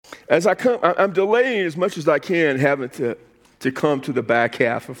As I'm delaying as much as I can having to come to the back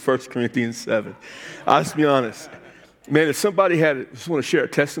half of 1 Corinthians 7. I'll just be honest. Man, if somebody just want to share a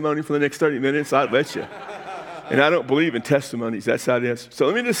testimony for the next 30 minutes, I'd let you. And I don't believe in testimonies. That's how it is. So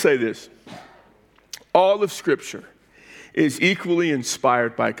let me just say this. All of Scripture is equally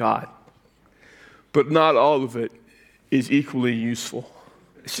inspired by God, but not all of it is equally useful.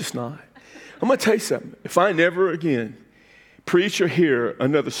 It's just not. I'm going to tell you something. If I never again preach or hear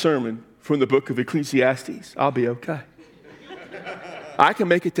another sermon from the book of Ecclesiastes, I'll be okay. I can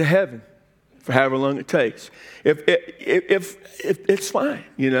make it to heaven for however long it takes. If it's fine,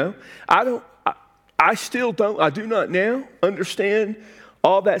 you know. I do not now understand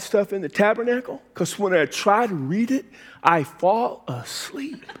all that stuff in the tabernacle, because when I try to read it, I fall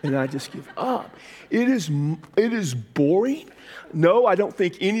asleep and I just give up. It is boring. No, I don't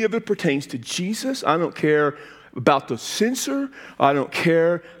think any of it pertains to Jesus. I don't care about the censer. I don't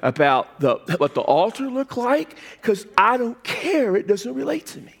care about what the altar looked like, because I don't care. It doesn't relate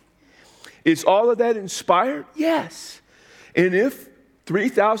to me. Is all of that inspired? Yes. And if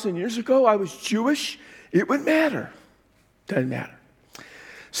 3,000 years ago I was Jewish, it would matter. Doesn't matter.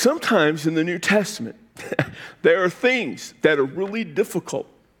 Sometimes in the New Testament, there are things that are really difficult.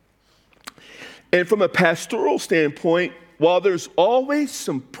 And from a pastoral standpoint, while there's always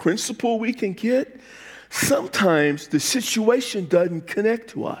some principle we can get, sometimes the situation doesn't connect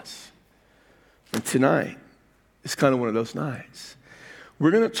to us. And tonight, it's kind of one of those nights.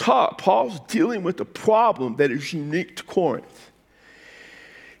 We're going to talk. Paul's dealing with a problem that is unique to Corinth.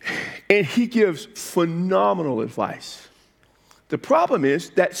 And he gives phenomenal advice. The problem is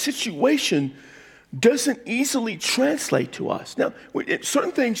that situation doesn't easily translate to us. Now,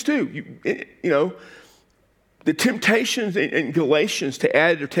 certain things do. You know, the temptations in Galatians to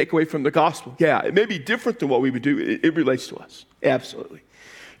add or take away from the gospel. Yeah, it may be different than what we would do. It relates to us. Absolutely.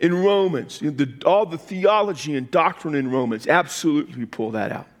 In Romans, all the theology and doctrine in Romans, absolutely we pull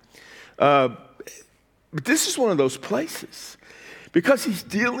that out. But this is one of those places, because he's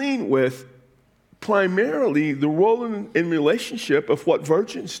dealing with primarily the role in relationship of what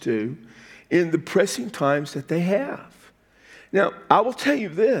virgins do in the pressing times that they have. Now, I will tell you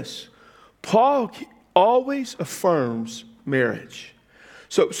this. Paul always affirms marriage.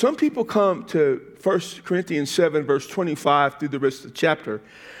 So some people come to 1 Corinthians 7, verse 25 through the rest of the chapter,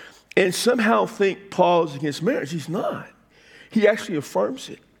 and somehow think Paul is against marriage. He's not. He actually affirms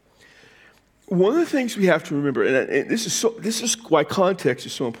it. One of the things we have to remember, and this is why context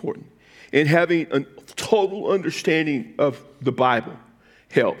is so important, and having a total understanding of the Bible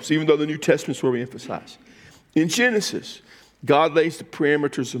helps, even though the New Testament's where we emphasize. In Genesis, God lays the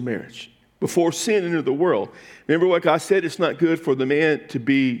parameters of marriage. Before sin entered the world, remember what God said? It's not good for the man to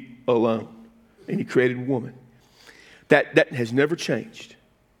be alone. And he created a woman. That has never changed.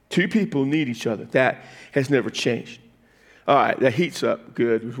 Two people need each other. That has never changed. All right, that heat's up.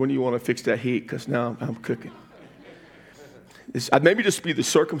 Good. When do you want to fix that heat? Because now I'm cooking. Maybe just be the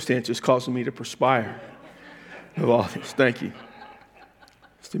circumstances causing me to perspire of all this. Thank you.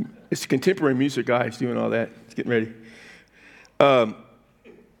 It's the contemporary music guys doing all that. It's getting ready.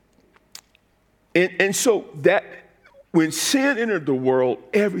 And so that when sin entered the world,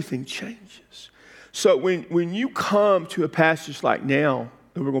 everything changes. So when you come to a passage like now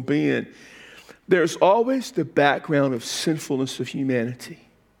that we're going to be in, there's always the background of sinfulness of humanity.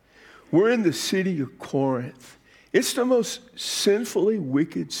 We're in the city of Corinth. It's the most sinfully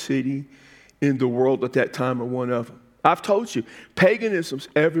wicked city in the world at that time, or one of them. I've told you, paganism's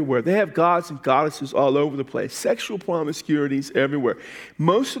everywhere. They have gods and goddesses all over the place. Sexual promiscuity's everywhere.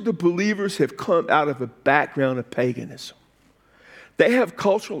 Most of the believers have come out of a background of paganism. They have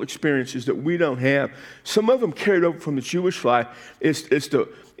cultural experiences that we don't have. Some of them carried over from the Jewish life. The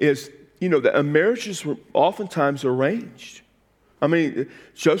marriages were oftentimes arranged. I mean,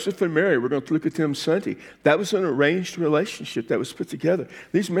 Joseph and Mary, we're going to look at them Sunday. That was an arranged relationship that was put together.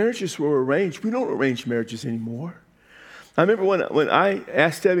 These marriages were arranged. We don't arrange marriages anymore. I remember when I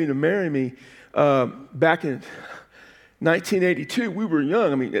asked Debbie to marry me back in 1982, we were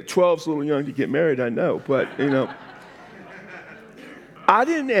young. I mean, at 12's a little young to get married, I know. But, I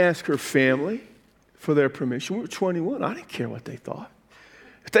didn't ask her family for their permission. We were 21. I didn't care what they thought.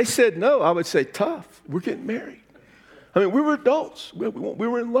 If they said no, I would say, tough, we're getting married. I mean, we were adults. We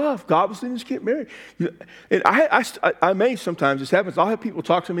were in love. God was letting us get married. And I may sometimes, this happens, I'll have people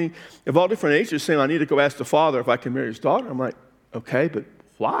talk to me of all different ages saying, I need to go ask the father if I can marry his daughter. I'm like, okay, but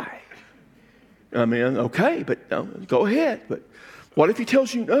why? I mean, okay, but no, go ahead. But what if he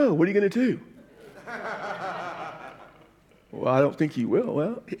tells you no? What are you going to do? Well, I don't think he will.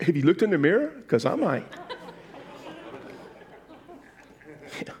 Well, have you looked in the mirror? Because I might.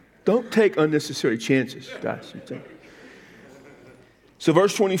 Don't take unnecessary chances, guys. So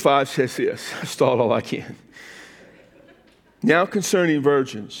verse 25 says this. I stalled all I can. Now concerning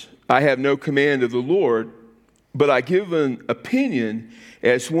virgins, I have no command of the Lord, but I give an opinion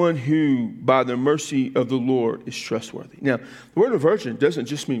as one who, by the mercy of the Lord, is trustworthy. Now, the word of virgin doesn't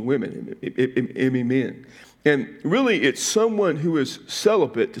just mean women, it means men. And really, it's someone who is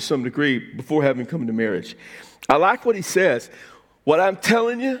celibate to some degree before having come to marriage. I like what he says. What I'm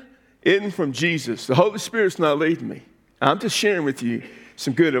telling you isn't from Jesus. The Holy Spirit's not leading me. I'm just sharing with you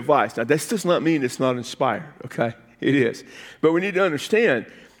some good advice. Now, this does not mean it's not inspired, okay? It is. But we need to understand,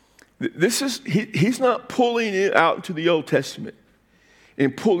 he's not pulling it out into the Old Testament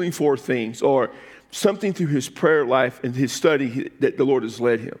and pulling forth things or something through his prayer life and his study that the Lord has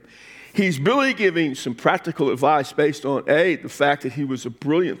led him. He's really giving some practical advice based on, A, the fact that he was a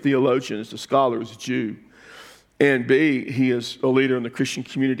brilliant theologian as a scholar, as a Jew, and B, he is a leader in the Christian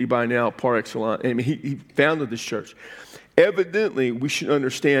community by now, par excellence. I mean, he founded this church. Evidently, we should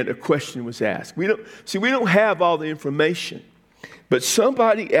understand a question was asked. We don't have all the information, but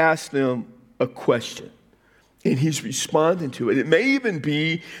somebody asked them a question, and he's responding to it. It may even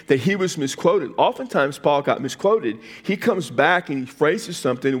be that he was misquoted. Oftentimes, Paul got misquoted. He comes back and he phrases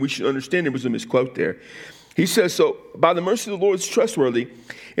something, and we should understand there was a misquote there. He says, so, by the mercy of the Lord, it's trustworthy.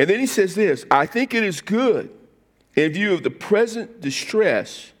 And then he says this, I think it is good in view of the present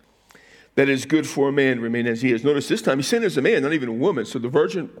distress that it is good for a man to remain as he is. Notice this time, he's saying as a man, not even a woman. So the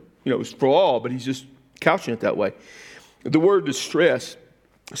virgin, is for all, but he's just couching it that way. The word distress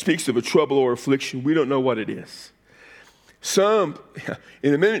speaks of a trouble or affliction. We don't know what it is.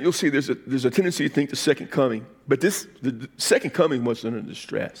 In a minute, you'll see there's a tendency to think the second coming, but the second coming wasn't a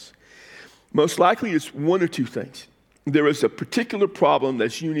distress. Most likely, it's one or two things. There is a particular problem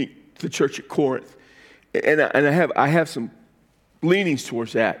that's unique to the church at Corinth, and I have some leanings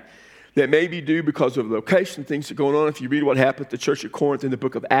towards that may be due because of the location, things that are going on. If you read what happened at the church at Corinth in the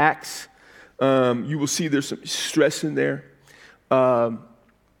book of Acts, you will see there's some stress in there.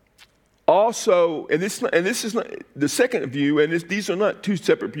 Also, and this is not the second view, and these are not two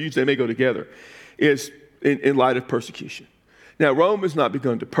separate views, they may go together, is in light of persecution. Now, Rome has not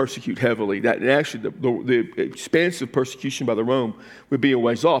begun to persecute heavily. That actually, the expansive persecution by the Rome would be a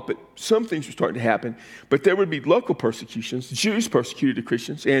ways off, but some things were starting to happen. But there would be local persecutions. The Jews persecuted the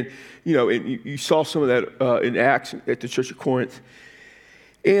Christians, and you saw some of that in Acts at the church of Corinth.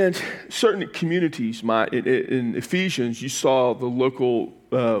 And certain communities, in Ephesians, you saw the local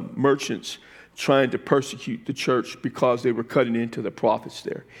merchants trying to persecute the church because they were cutting into the prophets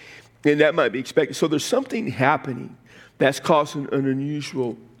there. And that might be expected. So there's something happening that's causing an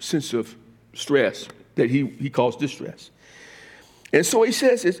unusual sense of stress that he calls distress. And so he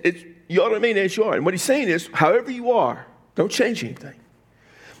says, you ought to remain as you are. And what he's saying is, however you are, don't change anything.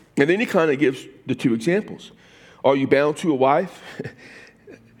 And then he kind of gives the two examples. Are you bound to a wife?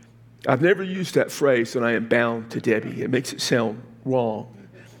 I've never used that phrase that I am bound to Debbie. It makes it sound wrong.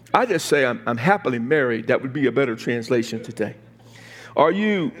 I just say I'm happily married. That would be a better translation today. Are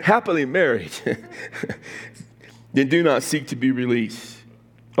you happily married? Then do not seek to be released.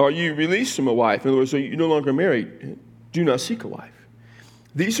 Are you released from a wife? In other words, are you no longer married? Do not seek a wife.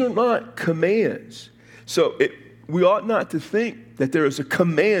 These are not commands. So we ought not to think that there is a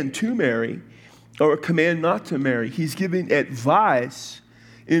command to marry or a command not to marry. He's giving advice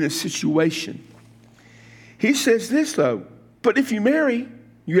in a situation. He says this, though, but if you marry,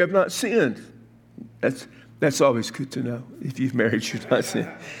 you have not sinned. That's always good to know. If you've married, you've not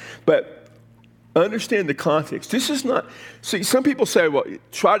sinned. But understand the context. This is not, see, some people say, well,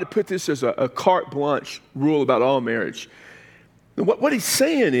 try to put this as a carte blanche rule about all marriage. And what he's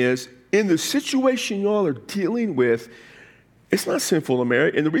saying is, in the situation y'all are dealing with, it's not sinful to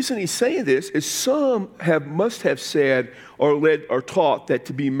marry. And the reason he's saying this is some must have said or led or taught that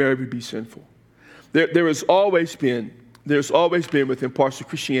to be married would be sinful. There's always been within parts of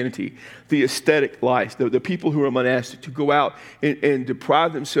Christianity the aesthetic life, the people who are monastic, to go out and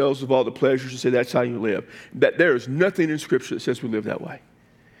deprive themselves of all the pleasures and say that's how you live. That there is nothing in Scripture that says we live that way.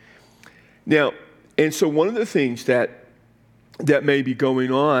 Now, and so one of the things that may be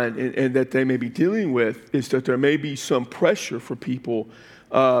going on and that they may be dealing with is that there may be some pressure for people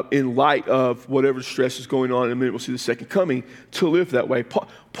in light of whatever stress is going on, in a minute we'll see the second coming, to live that way.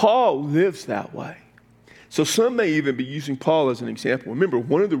 Paul lives that way. So some may even be using Paul as an example. Remember,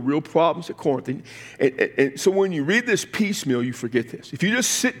 one of the real problems at Corinth, and so when you read this piecemeal, you forget this. If you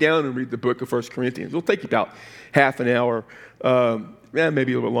just sit down and read the book of 1 Corinthians, it'll take you about half an hour,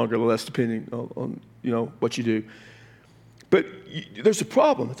 maybe a little bit longer or less, depending on what you do. But there's a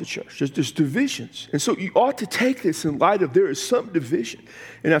problem at the church. There's divisions. And so you ought to take this in light of there is some division.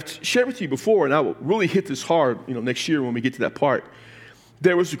 And I've shared with you before, and I will really hit this hard, next year when we get to that part.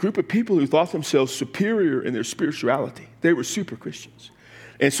 There was a group of people who thought themselves superior in their spirituality. They were super Christians.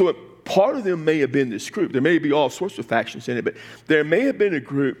 And so part of them may have been this group. There may be all sorts of factions in it, but there may have been a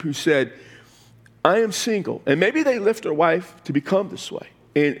group who said, I am single. And maybe they left their wife to become this way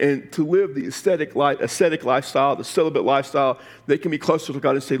and to live the ascetic lifestyle, the celibate lifestyle. They can be closer to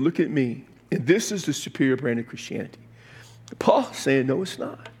God and say, look at me. And this is the superior brand of Christianity. Paul's saying, no, it's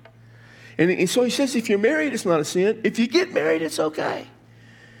not. And so he says, if you're married, it's not a sin. If you get married, it's okay.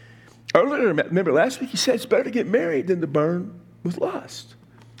 Earlier, remember last week, he said it's better to get married than to burn with lust.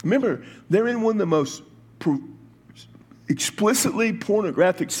 Remember, they're in one of the most explicitly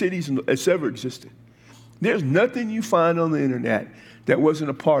pornographic cities that's ever existed. There's nothing you find on the internet that wasn't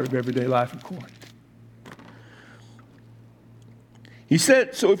a part of everyday life in Corinth. He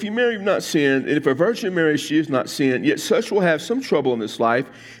said, so if you marry, you've not sinned, and if a virgin marries, she has not sinned, yet such will have some trouble in this life,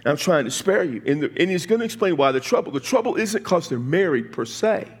 and I'm trying to spare you. And he's going to explain why the trouble isn't because they're married per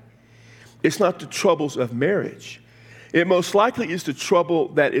se. It's not the troubles of marriage. It most likely is the trouble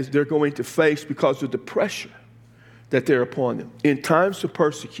that they're going to face because of the pressure that they're upon them in times of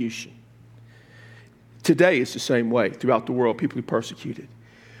persecution. Today it's the same way throughout the world, people are persecuted.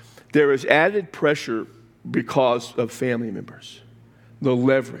 There is added pressure because of family members, the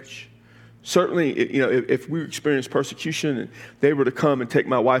leverage. Certainly, if we experience persecution and they were to come and take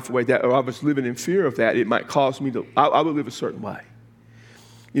my wife away, or I was living in fear of that, it might cause me to, I would live a certain way.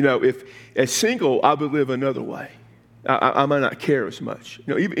 If as single, I would live another way. I might not care as much.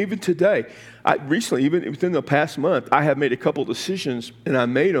 Even today, recently, even within the past month, I have made a couple decisions, and I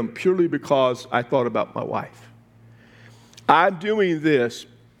made them purely because I thought about my wife. I'm doing this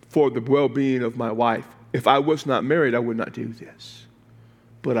for the well-being of my wife. If I was not married, I would not do this.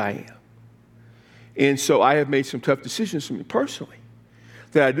 But I am. And so I have made some tough decisions for me personally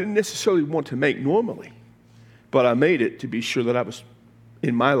that I didn't necessarily want to make normally, but I made it to be sure that I was,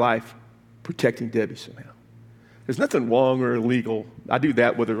 in my life, protecting Debbie somehow. There's nothing wrong or illegal. I do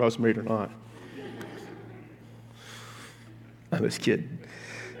that whether I was married or not. I'm just kidding.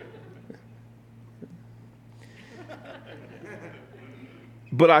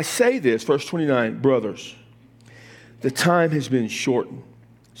 But I say this, verse 29, brothers, the time has been shortened,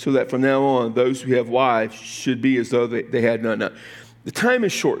 so that from now on, those who have wives should be as though they had none. Now, the time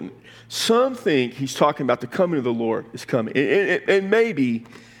is shortened. Some think he's talking about the coming of the Lord is coming. And maybe,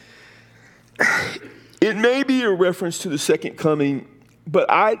 it may be a reference to the second coming,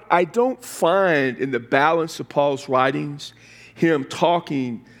 but I don't find in the balance of Paul's writings him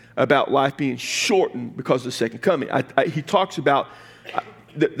talking about life being shortened because of the second coming. He talks about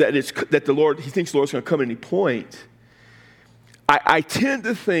that the Lord, he thinks the Lord's going to come at any point. I tend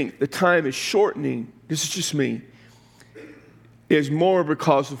to think the time is shortening, this is just me, is more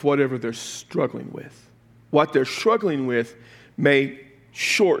because of whatever they're struggling with. What they're struggling with may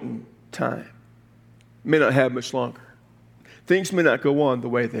shorten time. May not have much longer. Things may not go on the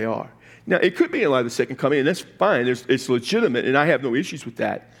way they are. Now, it could be in light of the second coming, and that's fine. It's legitimate, and I have no issues with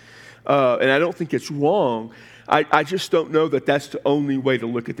that. And I don't think it's wrong. I just don't know that that's the only way to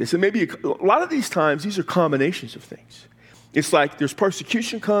look at this. And maybe a lot of these times, these are combinations of things. It's like there's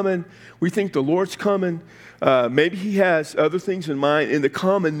persecution coming. We think the Lord's coming. Maybe he has other things in mind. And the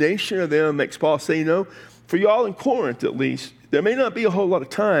combination of them makes Paul say, for y'all in Corinth at least, there may not be a whole lot of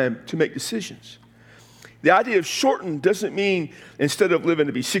time to make decisions. The idea of shortened doesn't mean instead of living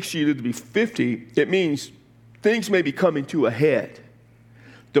to be 60, you live to be 50. It means things may be coming to a head.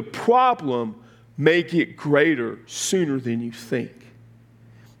 The problem may get greater sooner than you think.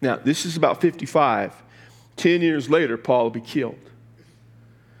 Now, this is about 55. 10 years later, Paul will be killed.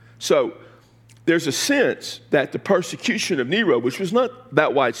 So there's a sense that the persecution of Nero, which was not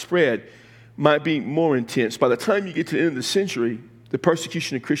that widespread, might be more intense. By the time you get to the end of the century, the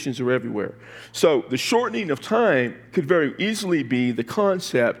persecution of Christians are everywhere. So the shortening of time could very easily be the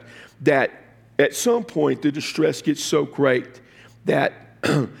concept that at some point the distress gets so great that,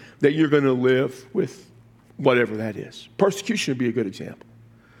 that you're going to live with whatever that is. Persecution would be a good example.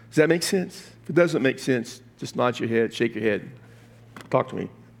 Does that make sense? If it doesn't make sense, just nod your head, shake your head, talk to me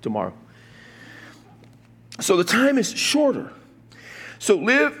tomorrow. So the time is shorter. So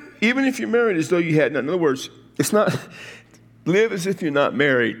live, even if you're married, as though you had none. In other words, it's not, live as if you're not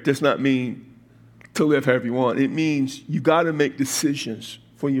married does not mean to live however you want. It means you got to make decisions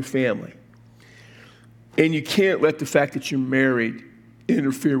for your family. And you can't let the fact that you're married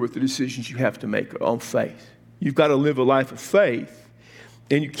interfere with the decisions you have to make on faith. You've got to live a life of faith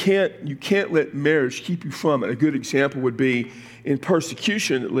And you can't let marriage keep you from it. A good example would be, in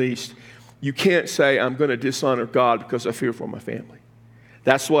persecution at least, you can't say, I'm going to dishonor God because I fear for my family.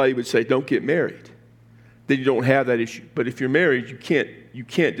 That's why he would say, don't get married. Then you don't have that issue. But if you're married, you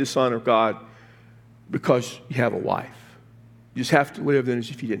can't dishonor God because you have a wife. You just have to live then as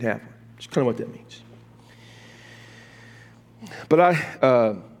if you didn't have one. That's kind of what that means. But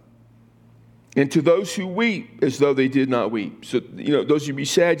and to those who weep as though they did not weep. So, those who be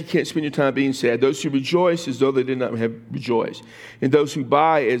sad, you can't spend your time being sad. Those who rejoice as though they did not have rejoiced. And those who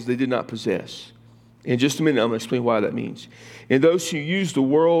buy as they did not possess. In just a minute, I'm going to explain why that means. And those who use the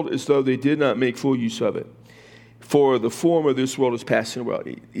world as though they did not make full use of it. For the form of this world is passing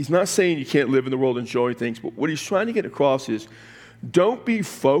away. He's not saying you can't live in the world and enjoy things, but what he's trying to get across is, don't be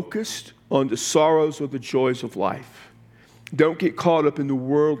focused on the sorrows or the joys of life. Don't get caught up in the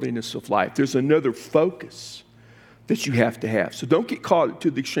worldliness of life. There's another focus that you have to have. So don't get caught to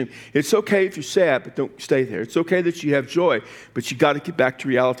the extreme. It's okay if you're sad, but don't stay there. It's okay that you have joy, but you got to get back to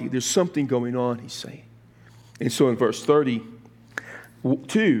reality. There's something going on, he's saying. And so in verse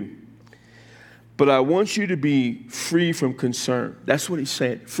 32, but I want you to be free from concern. That's what he's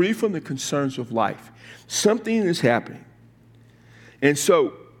saying. Free from the concerns of life. Something is happening. And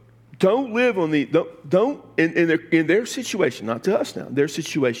so don't live on in their situation, not to us now, their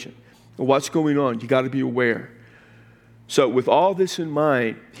situation. What's going on? You got to be aware. So with all this in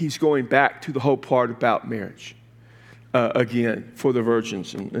mind, he's going back to the whole part about marriage again for the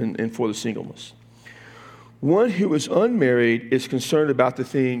virgins and for the singleness. One who is unmarried is concerned about the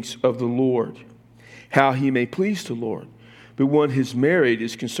things of the Lord, how he may please the Lord. But one who's married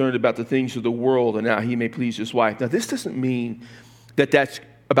is concerned about the things of the world and how he may please his wife. Now, this doesn't mean that that's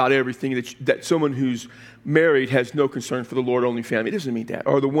about everything, that someone who's married has no concern for the Lord, only family. It doesn't mean that.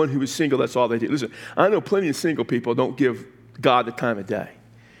 Or the one who is single, that's all they do. Listen, I know plenty of single people don't give God the time of day.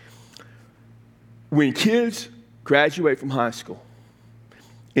 When kids graduate from high school,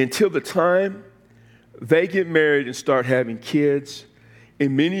 until the time they get married and start having kids,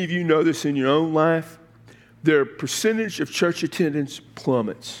 and many of you know this in your own life, their percentage of church attendance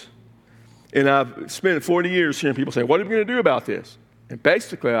plummets. And I've spent 40 years hearing people say, what are we going to do about this? And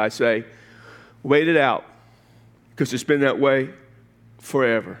basically I say, wait it out, because it's been that way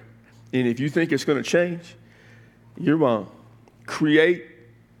forever. And if you think it's going to change, you're wrong. Create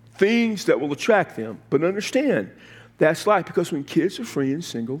things that will attract them, but understand that's life, because when kids are free and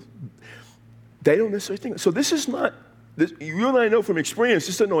single, they don't necessarily think. So this is not, you and I know from experience,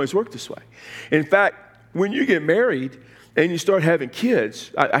 this doesn't always work this way. In fact, when you get married and you start having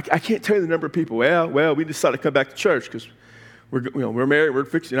kids, I can't tell you the number of people, well, we decided to come back to church because we're married, we're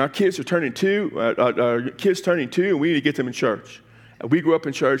fixing, our kids are turning 2, our kids turning 2, and we need to get them in church. We grew up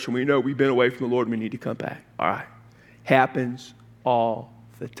in church, and we know we've been away from the Lord, and we need to come back. All right. Happens all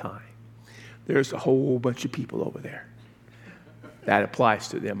the time. There's a whole bunch of people over there. That applies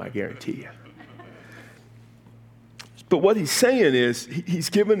to them, I guarantee you. But what he's saying is, he's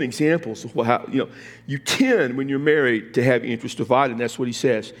given examples of how, you tend, when you're married, to have interests divided, and that's what he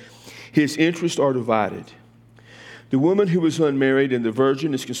says. His interests are divided. The woman who is unmarried and the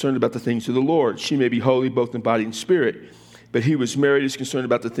virgin is concerned about the things of the Lord. She may be holy both in body and spirit. But he who is married is concerned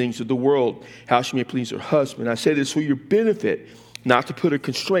about the things of the world, how she may please her husband. I say this for your benefit, not to put a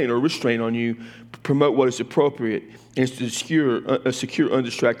constraint or restraint on you, but promote what is appropriate and to secure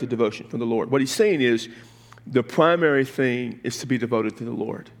undistracted devotion from the Lord. What he's saying is, the primary thing is to be devoted to the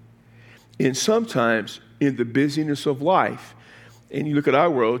Lord. And sometimes in the busyness of life, and you look at our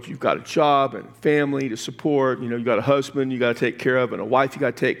world, you've got a job and a family to support, you've got a husband you got to take care of, and a wife you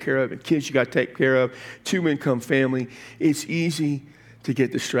got to take care of, and kids you got to take care of, 2-income family. It's easy to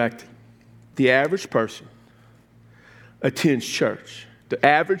get distracted. The average person attends church. The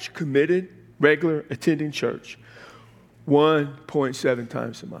average committed, regular attending church, 1.7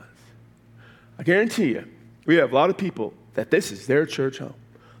 times a month. I guarantee you, we have a lot of people that this is their church home.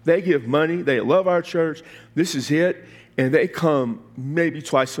 They give money. They love our church. This is it. And they come maybe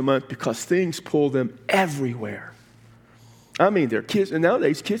twice a month because things pull them everywhere. I mean, they're kids. And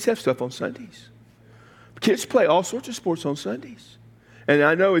nowadays, kids have stuff on Sundays. Kids play all sorts of sports on Sundays. And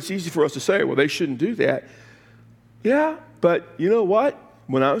I know it's easy for us to say, well, they shouldn't do that. Yeah, but you know what?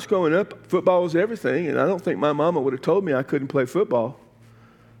 When I was growing up, football was everything. And I don't think my mama would have told me I couldn't play football.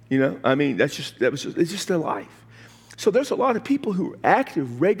 I mean, it's just their life. So there's a lot of people who are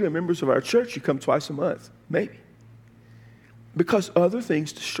active, regular members of our church who come twice a month, maybe. Because other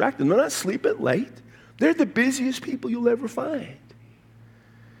things distract them. They're not sleeping late. They're the busiest people you'll ever find.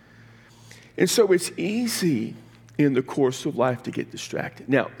 And so it's easy in the course of life to get distracted.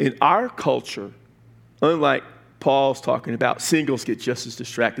 Now, in our culture, unlike Paul's talking about singles get just as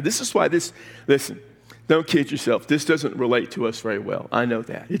distracted. This is why listen, don't kid yourself. This doesn't relate to us very well. I know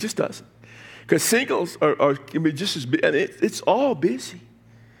that. It just doesn't. Because singles can be just as busy. It's all busy.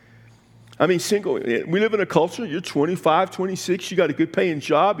 I mean, we live in a culture, you're 25, 26, you got a good paying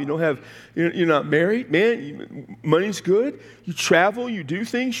job, you're not married, man, money's good, you travel, you do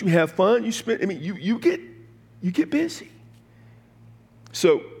things, you have fun, you get busy.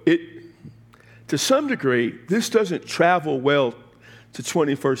 So to some degree, this doesn't travel well to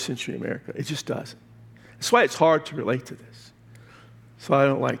 21st century America. It just doesn't. That's why it's hard to relate to this. So I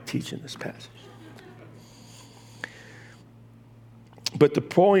don't like teaching this passage. But the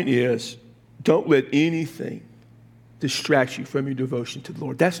point is, don't let anything distract you from your devotion to the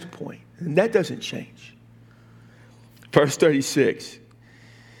Lord. That's the point. And that doesn't change. Verse 36.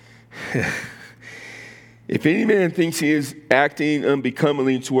 If any man thinks he is acting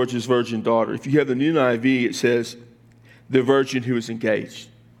unbecomingly towards his virgin daughter, if you have the New NIV, it says the virgin who is engaged.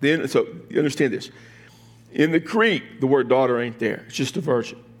 So you understand this. In the Greek, the word daughter ain't there. It's just a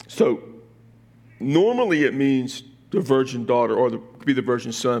virgin. So normally it means the virgin daughter, or could be the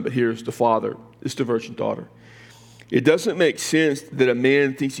virgin son, but here's the father. It's the virgin daughter. It doesn't make sense that a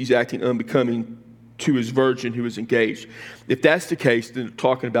man thinks he's acting unbecoming to his virgin who is engaged. If that's the case, then they're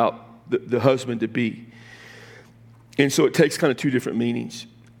talking about the husband-to-be. And so it takes kind of two different meanings.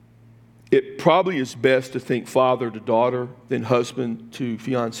 It probably is best to think father to daughter than husband to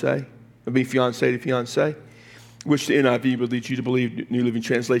fiancé. Fiancé to fiancé, which the NIV would lead you to believe. New Living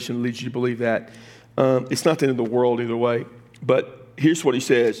Translation leads you to believe that. It's not the end of the world either way. But here's what he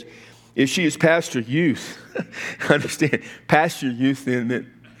says. If she is past her youth, understand, past your youth then meant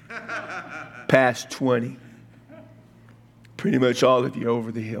past 20. Pretty much all of you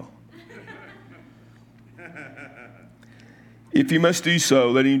over the hill. If he must do so,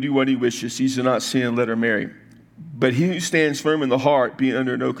 let him do what he wishes. He shall not sin, let her marry. But he who stands firm in the heart, being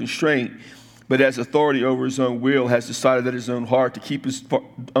under no constraint, but has authority over his own will, has decided that his own heart to keep his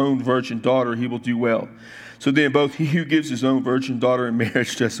own virgin daughter, he will do well. So then both he who gives his own virgin daughter in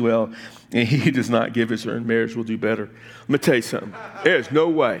marriage does well, and he who does not give his her in marriage will do better. I'm going to tell you something. There's no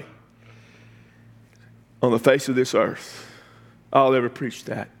way on the face of this earth I'll ever preach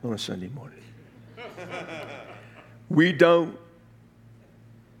that on a Sunday morning.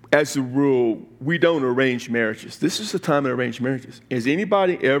 As a rule, we don't arrange marriages. This is the time to arrange marriages. Has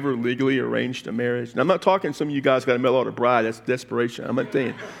anybody ever legally arranged a marriage? And I'm not talking some of you guys got to mail out a bride. That's desperation. I'm not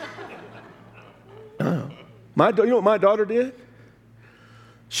saying. You know what my daughter did?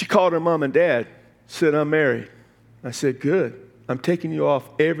 She called her mom and dad, said, I'm married. I said, good. I'm taking you off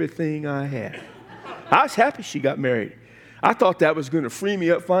everything I had. I was happy she got married. I thought that was going to free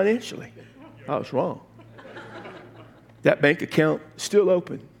me up financially. I was wrong. That bank account is still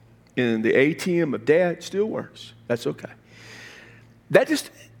open. And the ATM of dad still works. That's okay. It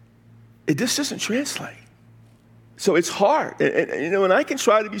just doesn't translate. So it's hard. And I can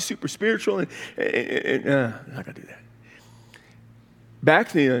try to be super spiritual and I'm not going to do that.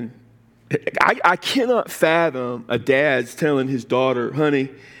 Back then, I cannot fathom a dad's telling his daughter, honey,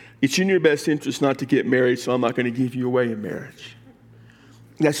 it's in your best interest not to get married, so I'm not going to give you away in marriage.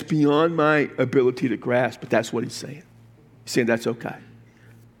 That's beyond my ability to grasp, but that's what he's saying. He's saying that's okay.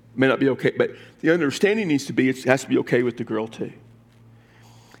 It may not be okay, but the understanding needs to be it has to be okay with the girl too.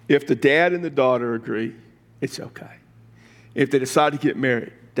 If the dad and the daughter agree, it's okay. If they decide to get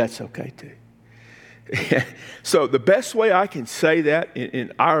married, that's okay too. So the best way I can say that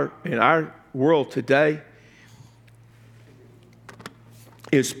in our world today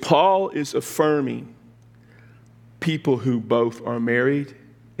is Paul is affirming people who both are married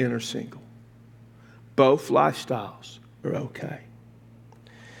and are single. Both lifestyles are okay.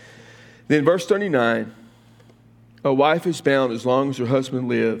 Then verse 39, a wife is bound as long as her husband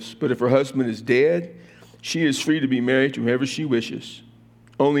lives, but if her husband is dead, she is free to be married to whomever she wishes,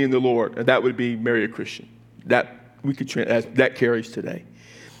 only in the Lord. And that would be marry a Christian. That carries today.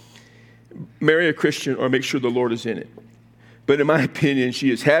 Marry a Christian or make sure the Lord is in it. But in my opinion,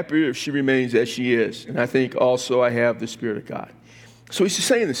 she is happier if she remains as she is. And I think also I have the Spirit of God. So he's just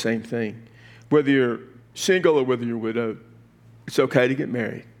saying the same thing. Whether you're single or whether you're widowed, it's okay to get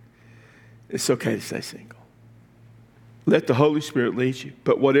married. It's okay to stay single. Let the Holy Spirit lead you.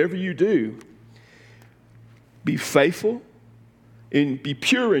 But whatever you do, be faithful and be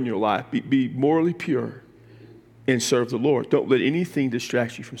pure in your life. Be morally pure and serve the Lord. Don't let anything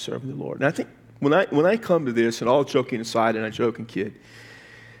distract you from serving the Lord. And I think when I come to this, and all joking aside, and I joke and kid,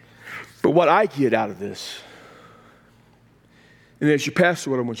 but what I get out of this, and as your pastor,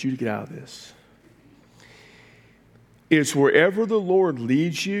 what I want you to get out of this, is wherever the Lord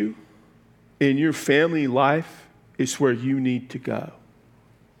leads you in your family life is where you need to go.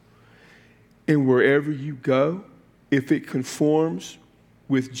 And wherever you go, if it conforms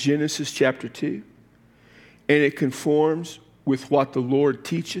with Genesis chapter 2, and it conforms with what the Lord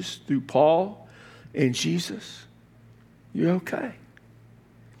teaches through Paul and Jesus, you're okay.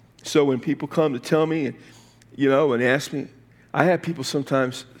 So when people come to tell me and, and ask me, I have people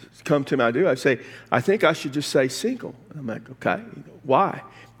sometimes come to me, I say, I think I should just say single. And I'm like, okay, why?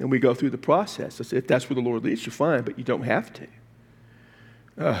 And we go through the process. I say, if that's where the Lord leads you, fine, but you don't have to.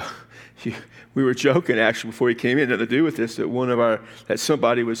 We were joking actually before he came in, nothing to do with this, that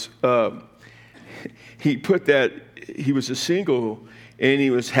somebody was, he put that he was a single and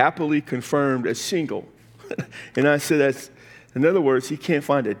he was happily confirmed as single. And I said, that's, in other words, he can't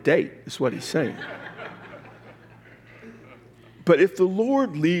find a date, is what he's saying. But if the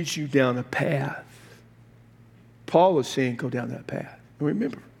Lord leads you down a path, Paul is saying go down that path. And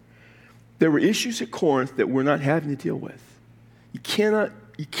remember, there were issues at Corinth that we're not having to deal with. You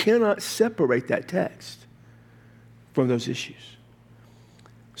cannot separate that text from those issues.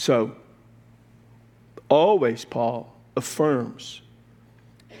 So, always Paul affirms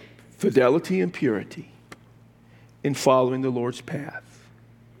fidelity and purity in following the Lord's path.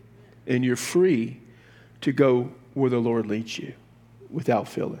 And you're free to go where the Lord leads you without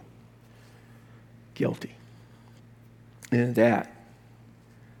feeling guilty. And that,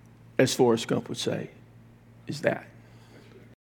 as Forrest Gump would say, is that.